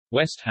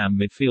West Ham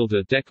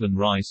midfielder Declan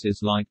Rice is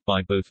liked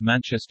by both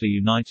Manchester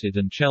United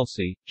and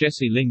Chelsea.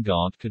 Jesse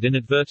Lingard could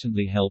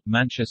inadvertently help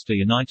Manchester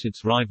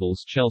United's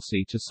rivals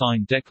Chelsea to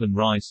sign Declan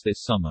Rice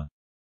this summer.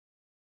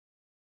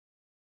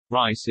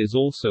 Rice is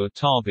also a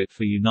target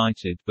for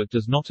United but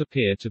does not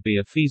appear to be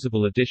a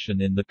feasible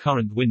addition in the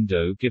current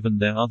window given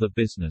their other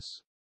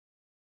business.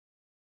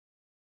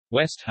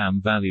 West Ham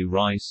value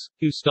Rice,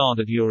 who starred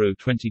at Euro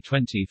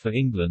 2020 for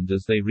England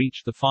as they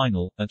reached the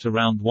final, at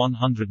around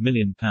 £100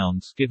 million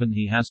given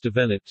he has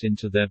developed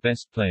into their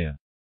best player.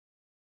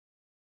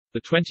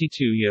 The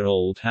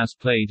 22-year-old has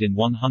played in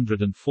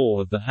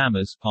 104 of the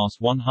Hammers'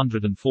 past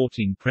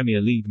 114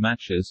 Premier League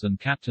matches and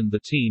captained the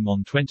team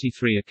on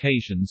 23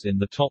 occasions in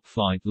the top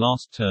flight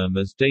last term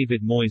as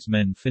David Moyes'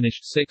 men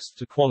finished sixth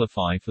to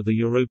qualify for the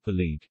Europa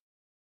League.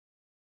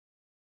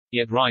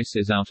 Yet Rice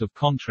is out of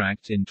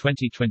contract in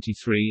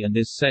 2023 and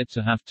is said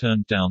to have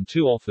turned down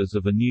 2 offers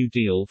of a new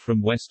deal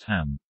from West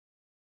Ham,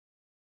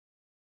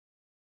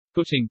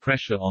 putting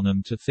pressure on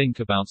them to think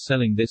about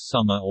selling this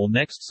summer or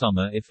next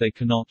summer if they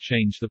cannot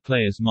change the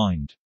player's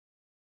mind.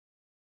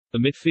 The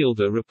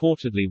midfielder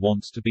reportedly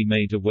wants to be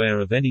made aware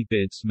of any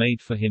bids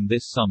made for him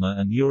this summer,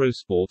 and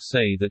Eurosport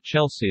say that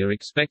Chelsea are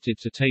expected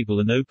to table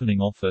an opening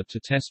offer to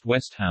test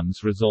West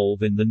Ham's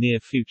resolve in the near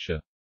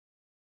future.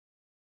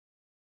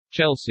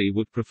 Chelsea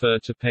would prefer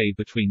to pay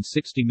between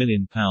 £60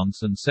 million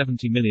and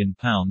 £70 million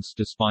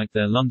despite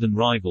their London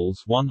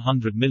rivals'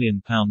 £100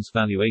 million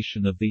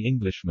valuation of the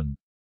Englishman,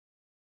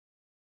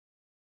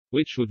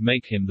 which would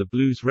make him the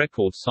Blues'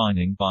 record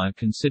signing by a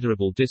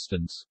considerable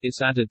distance.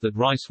 It's added that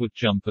Rice would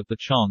jump at the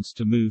chance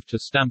to move to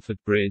Stamford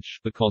Bridge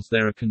because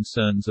there are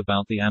concerns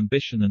about the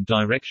ambition and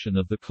direction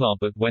of the club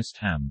at West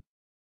Ham.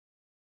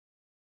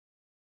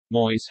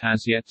 Moyes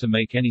has yet to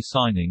make any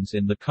signings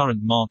in the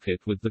current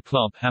market, with the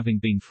club having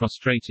been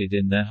frustrated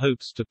in their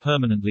hopes to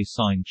permanently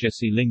sign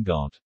Jesse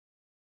Lingard,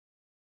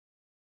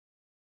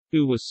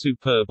 who was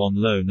superb on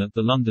loan at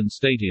the London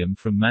Stadium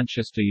from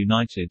Manchester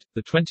United.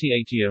 The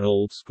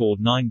 28-year-old scored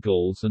 9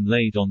 goals and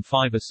laid on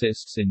 5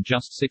 assists in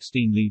just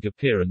 16 league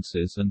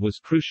appearances and was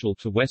crucial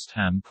to West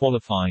Ham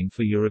qualifying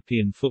for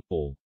European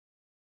football.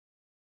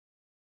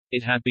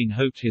 It had been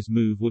hoped his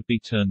move would be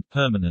turned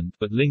permanent,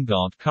 but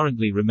Lingard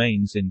currently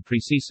remains in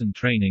pre-season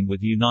training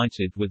with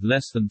United with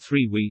less than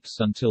 3 weeks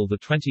until the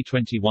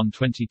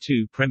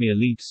 2021-22 Premier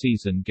League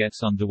season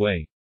gets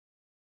underway.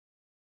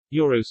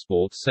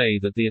 Eurosport say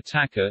that the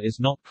attacker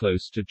is not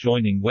close to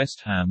joining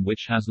West Ham,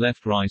 which has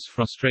left Rice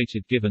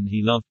frustrated given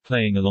he loved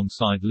playing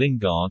alongside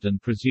Lingard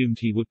and presumed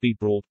he would be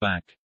brought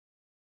back.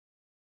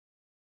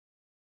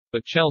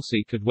 But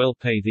Chelsea could well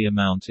pay the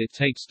amount it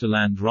takes to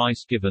land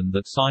Rice given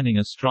that signing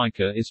a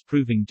striker is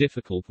proving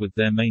difficult with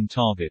their main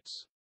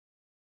targets,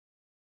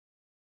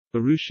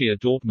 Borussia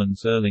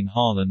Dortmund's Erling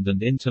Haaland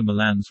and Inter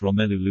Milan's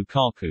Romelu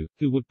Lukaku,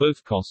 who would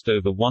both cost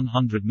over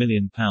 £100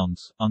 million,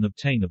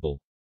 unobtainable.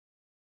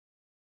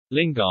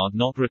 Lingard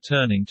not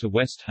returning to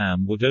West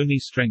Ham would only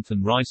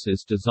strengthen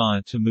Rice's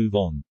desire to move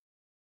on.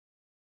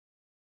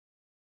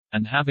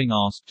 And having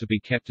asked to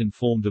be kept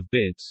informed of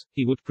bids,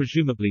 he would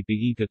presumably be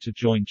eager to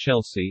join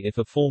Chelsea if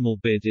a formal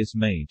bid is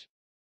made.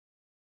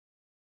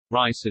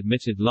 Rice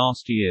admitted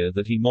last year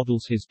that he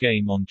models his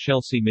game on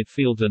Chelsea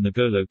midfielder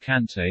N'Golo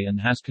Kante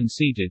and has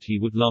conceded he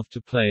would love to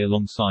play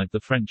alongside the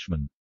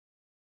Frenchman.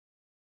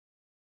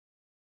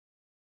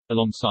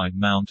 Alongside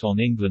Mount on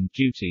England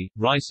duty,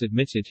 Rice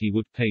admitted he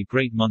would pay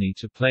great money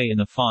to play in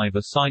a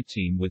 5-a-side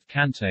team with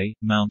Kante,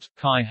 Mount,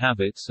 Kai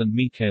Havertz and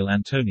Michail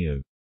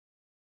Antonio.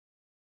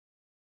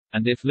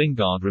 And if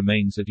Lingard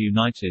remains at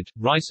United,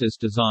 Rice's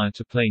desire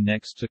to play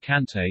next to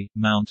Kante,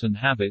 Mount and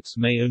Havertz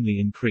may only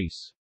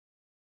increase,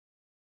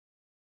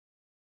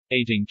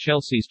 aiding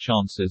Chelsea's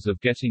chances of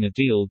getting a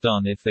deal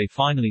done if they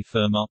finally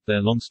firm up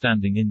their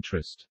long-standing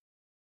interest.